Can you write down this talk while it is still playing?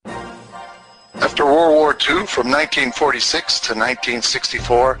After World War II, from 1946 to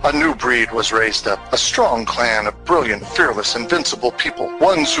 1964, a new breed was raised up. A strong clan of brilliant, fearless, invincible people.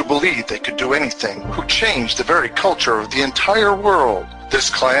 Ones who believed they could do anything, who changed the very culture of the entire world. This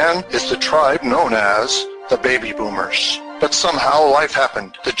clan is the tribe known as the Baby Boomers. But somehow life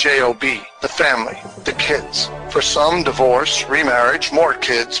happened. The J-O-B, the family, the kids. For some, divorce, remarriage, more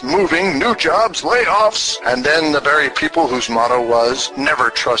kids, moving, new jobs, layoffs. And then the very people whose motto was, never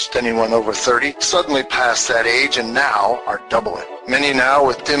trust anyone over 30, suddenly passed that age and now are double it. Many now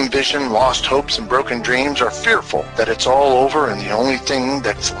with dim vision, lost hopes, and broken dreams are fearful that it's all over and the only thing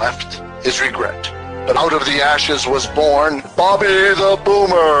that's left is regret. But out of the ashes was born Bobby the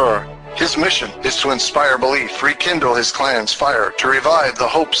Boomer. His mission is to inspire belief, rekindle his clan's fire, to revive the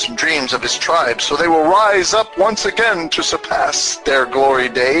hopes and dreams of his tribe so they will rise up once again to surpass their glory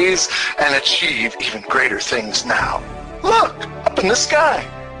days and achieve even greater things now. Look, up in the sky.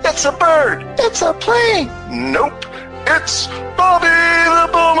 It's a bird. It's a plane. Nope. It's Bobby the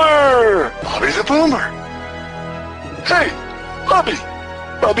Boomer. Bobby the Boomer. Hey, Bobby.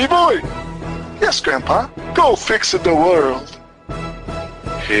 Bobby boy. Yes, Grandpa. Go fix the world.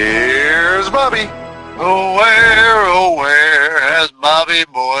 Here's Bobby. Oh, where has Bobby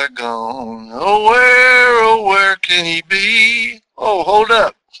boy gone? Oh, where can he be? Oh, hold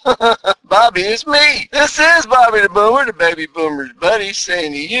up. Bobby, it's me. This is Bobby the Boomer, the Baby Boomer's buddy,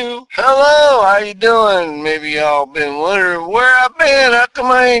 saying to you, hello, how you doing? Maybe y'all been wondering where I've been. How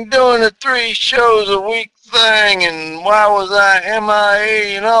come I ain't doing the 3 shows a week thing, and why was I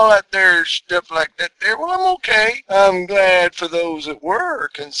MIA and all that there stuff like that there? Well, I'm okay. I'm glad for those that were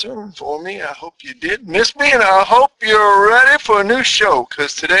concerned for me. I hope you did miss me, and I hope you're ready for a new show,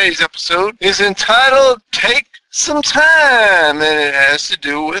 because today's episode is entitled Take Some Time, and it has to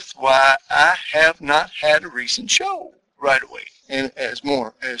do with why I have not had a recent show right away, and as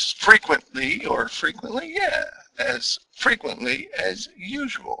frequently as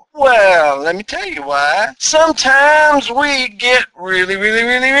usual. Well, let me tell you why. Sometimes we get really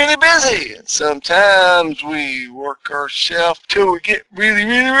busy. And sometimes we work ourselves till we get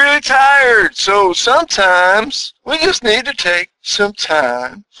really tired. So sometimes we just need to take some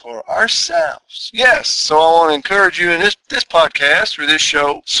time for ourselves. Yes, so I want to encourage you in this podcast or this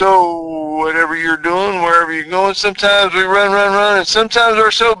show. So whatever you're doing, wherever you're going, sometimes we run, and sometimes we're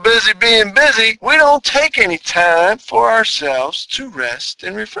so busy being busy, we don't take any time for ourselves to rest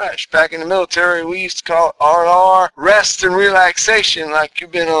and refresh. Back in the military, we used to call it R&R, rest and relaxation, like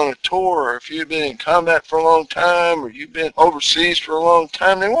you've been on a tour, or if you've been in combat for a long time, or you've been overseas for a long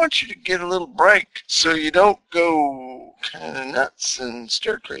time. They want you to get a little break so you don't go kind of nuts and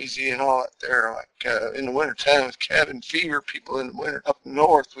stir crazy and all that there, like in the wintertime with cabin fever, people in the winter up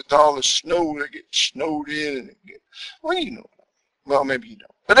north with all the snow, they get snowed in, and well, you know. Well, maybe you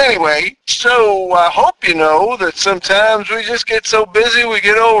don't. But anyway, so I hope you know that sometimes we just get so busy, we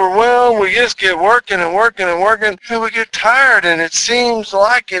get overwhelmed, we just get working, and we get tired, and it seems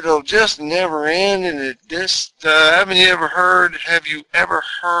like it'll just never end, and it just, have you ever heard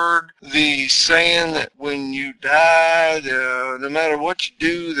the saying that when you die, no matter what you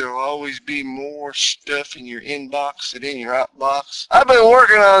do, there'll always be more stuff in your inbox than in your outbox? I've been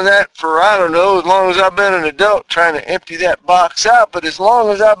working on that for, I don't know, as long as I've been an adult, trying to empty that box out, but as long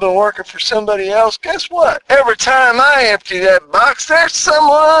as I've been working for somebody else, guess what? Every time I empty that box, there's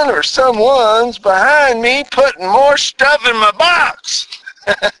someone or someone's behind me putting more stuff in my box.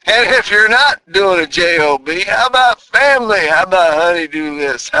 And if you're not doing a J-O-B, how about family? How about honey-do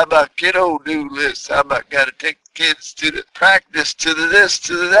list? How about kiddo-do list? How about gotta take kids to the practice, to the this,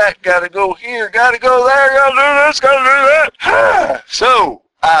 to the that, gotta go here, gotta go there, gotta do this, gotta do that. So,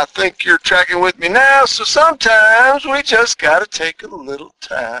 I think you're tracking with me now, so sometimes we just got to take a little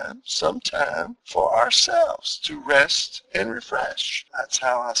time, some time for ourselves to rest and refresh. That's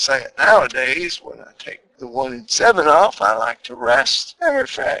how I say it nowadays. When I take the 1 in 7 off, I like to rest and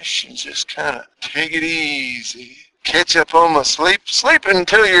refresh and just kind of take it easy. Catch up on my sleep. Sleeping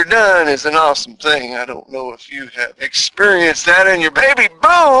until you're done is an awesome thing. I don't know if you have experienced that in your baby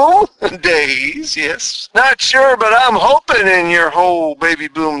boom days. Yes. Not sure, but I'm hoping in your whole baby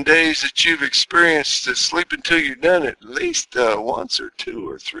boom days that you've experienced to sleep until you're done at least once or 2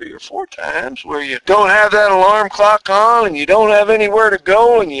 or 3 or 4 times, where you don't have that alarm clock on and you don't have anywhere to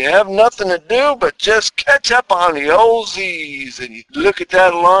go and you have nothing to do but just catch up on the old Z's, and you look at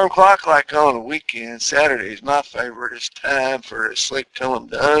that alarm clock like on a weekend. Saturday's my favorite. It's time for to sleep till I'm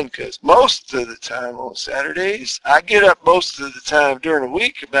done, because most of the time on Saturdays, I get up most of the time during the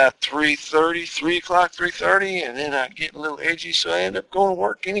week about 3:30, and then I get a little edgy, so I end up going to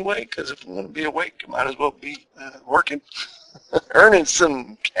work anyway, because if I'm going to be awake, I might as well be working. earning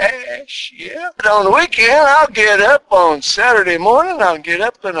some cash, yeah. But on the weekend, I'll get up on Saturday morning. I'll get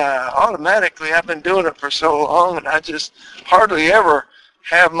up and I've been doing it for so long, and I just hardly ever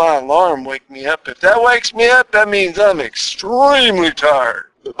have my alarm wake me up. If that wakes me up, that means I'm extremely tired.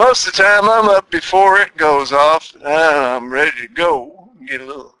 But most of the time, I'm up before it goes off, and I'm ready to go. Get a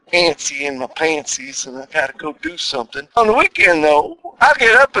little antsy in my pantsies, and I gotta go do something. On the weekend, though, I'll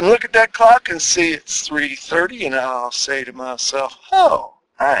get up and look at that clock and see it's 3:30, and I'll say to myself, oh,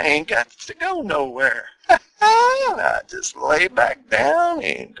 I ain't got to go nowhere. I just lay back down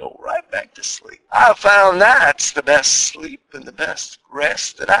and go right back to sleep. I found that's the best sleep and the best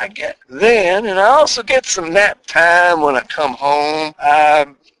rest that I get then, and I also get some nap time when I come home. I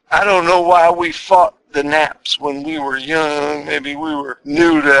don't know why we fought the naps when we were young. Maybe we were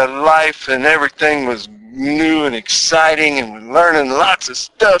new to life and everything was new and exciting and we're learning lots of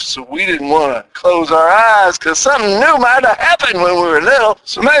stuff, so we didn't want to close our eyes because something new might have happened when we were little.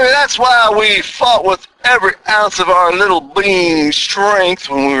 So maybe that's why we fought with every ounce of our little being strength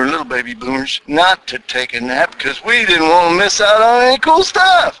when we were little baby boomers not to take a nap because we didn't want to miss out on any cool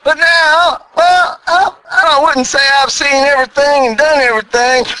stuff. But now, well, I wouldn't say I've seen everything and done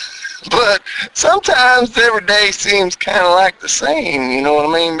everything. But sometimes every day seems kind of like the same, you know what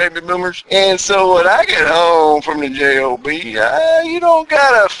I mean, baby boomers? And so when I get home from the JOB, you don't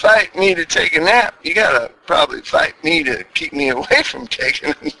got to fight me to take a nap. You got to probably fight me to keep me away from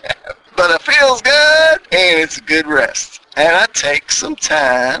taking a nap. But it feels good, and it's a good rest. And I take some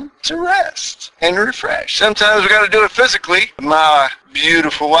time to rest and refresh. Sometimes we got to do it physically. My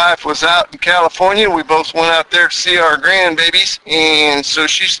beautiful wife was out in California. We both went out there to see our grandbabies, and so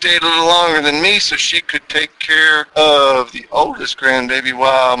she stayed a little longer than me so she could take care of the oldest grandbaby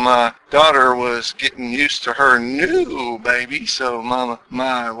while my daughter was getting used to her new baby. So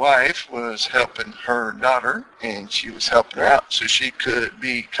my wife was helping her daughter, and she was helping her out so she could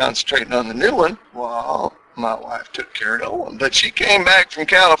be concentrating on the new one while my wife took care of the old one. But she came back from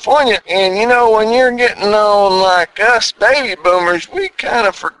California, and you know, when you're getting on like us baby boomers, we kind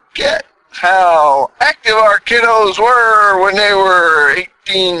of forget how active our kiddos were when they were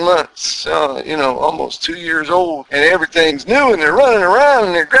 18 months, almost 2 years old, and everything's new, and they're running around,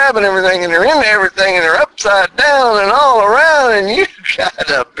 and they're grabbing everything, and they're into everything, and they're upside down and all around, and you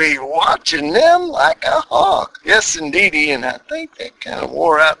gotta be watching them like a hawk. Yes, indeedy, and I think that kind of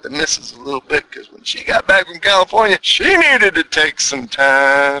wore out the missus a little bit, because when she got back from California, she needed to take some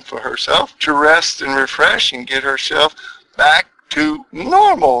time for herself to rest and refresh and get herself back to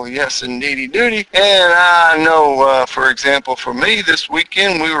normal. Yes, indeedy duty. And I know, for example, for me this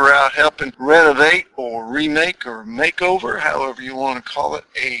weekend, we were out helping renovate or remake or makeover, however you want to call it,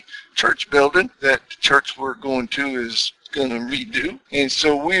 a church building that the church we're going to is going to redo. And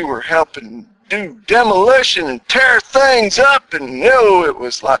so we were helping do demolition and tear things up, and it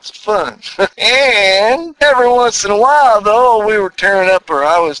was lots of fun. And every once in a while, though,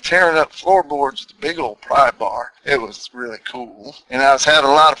 I was tearing up floorboards with a big old pry bar. It was really cool, and I was having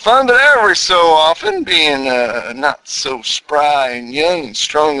a lot of fun, but every so often, being not so spry and young and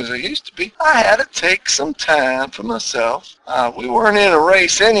strong as I used to be, I had to take some time for myself. We weren't in a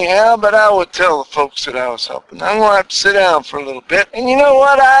race anyhow, but I would tell the folks that I was helping, I'm going to have to sit down for a little bit. And you know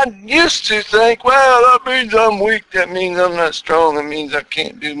what? I used to think, well, that means I'm weak, that means I'm not strong, that means I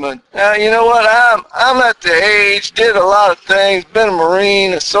can't do much. Now, you know what? I'm at the age, did a lot of things, been a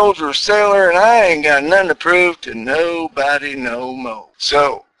Marine, a soldier, a sailor, and I ain't got nothing to prove to nobody no more.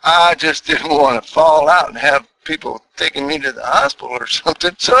 So I just didn't want to fall out and have people taking me to the hospital or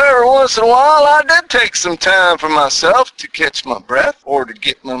something. So every once in a while, I did take some time for myself to catch my breath or to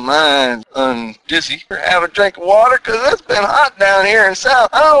get my mind undizzy or have a drink of water, because it's been hot down here in South.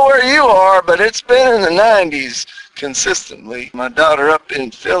 I don't know where you are, but it's been in the 90s consistently. My daughter up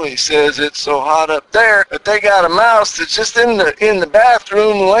in Philly says it's so hot up there that they got a mouse that's just in the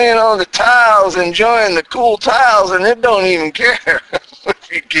bathroom laying on the tiles enjoying the cool tiles, and it don't even care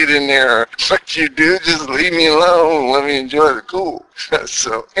if you get in there or what you do. Just leave me alone and let me enjoy the cool.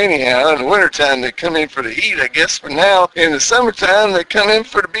 So anyhow, in the wintertime they come in for the heat, I guess. For now, in the summertime they come in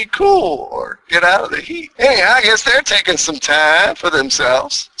for to be cool or get out of the heat. Anyhow, I guess they're taking some time for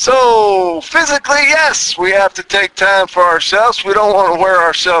themselves. So physically, yes, we have to take time for ourselves. We don't want to wear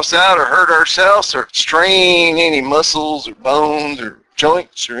ourselves out or hurt ourselves or strain any muscles or bones or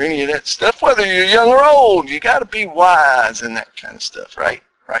joints or any of that stuff. Whether you're young or old, you got to be wise and that kind of stuff, right?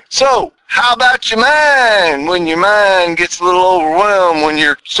 Right. So, How about your mind? When your mind gets a little overwhelmed, when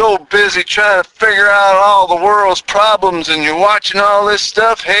you're so busy trying to figure out all the world's problems and you're watching all this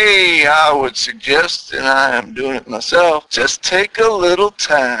stuff, hey, I would suggest, and I am doing it myself, just take a little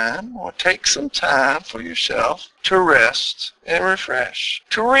time or take some time for yourself to rest and refresh,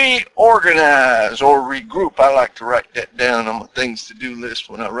 to reorganize or regroup. I like to write that down on my things to do list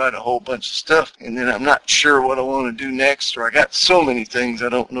when I write a whole bunch of stuff and then I'm not sure what I want to do next, or I got so many things I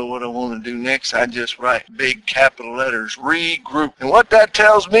don't know what I want to do next. I just write big capital letters, regroup. And what that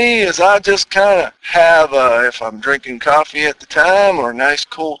tells me is I just kind of have, if I'm drinking coffee at the time or a nice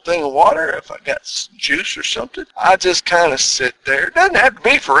cool thing of water, if I got some juice or something, I just kind of sit there. It doesn't have to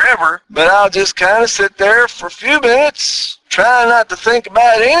be forever, but I'll just kind of sit there for a few minutes, trying not to think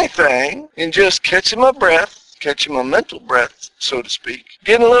about anything and just catching my breath, catching my mental breath, so to speak.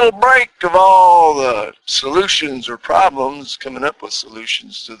 Getting a little break of all the solutions or problems, coming up with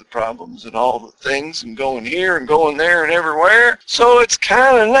solutions to the problems and all the things, and going here and going there and everywhere. So it's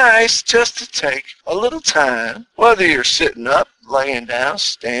kind of nice just to take a little time, whether you're sitting up, laying down,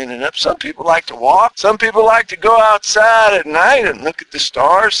 standing up. Some people like to walk. Some people like to go outside at night and look at the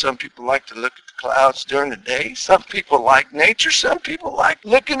stars. Some people like to look at the clouds during the day. Some people like nature. Some people like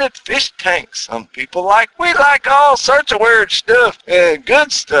looking at fish tanks. Some people we like all sorts of weird stuff,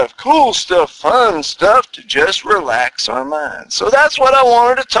 good stuff, cool stuff, fun stuff to just relax our minds. So that's what I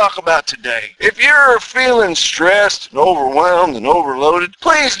wanted to talk about today. If you're feeling stressed and overwhelmed and overloaded,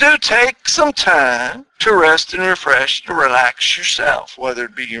 please do take some time to rest and refresh, to relax yourself, whether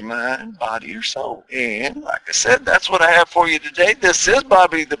it be your mind, body, or soul. And like I said, that's what I have for you today. This is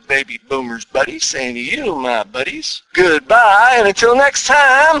Bobby the Baby Boomer's buddy saying to you, my buddies, goodbye, and until next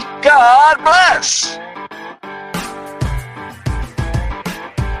time, God bless.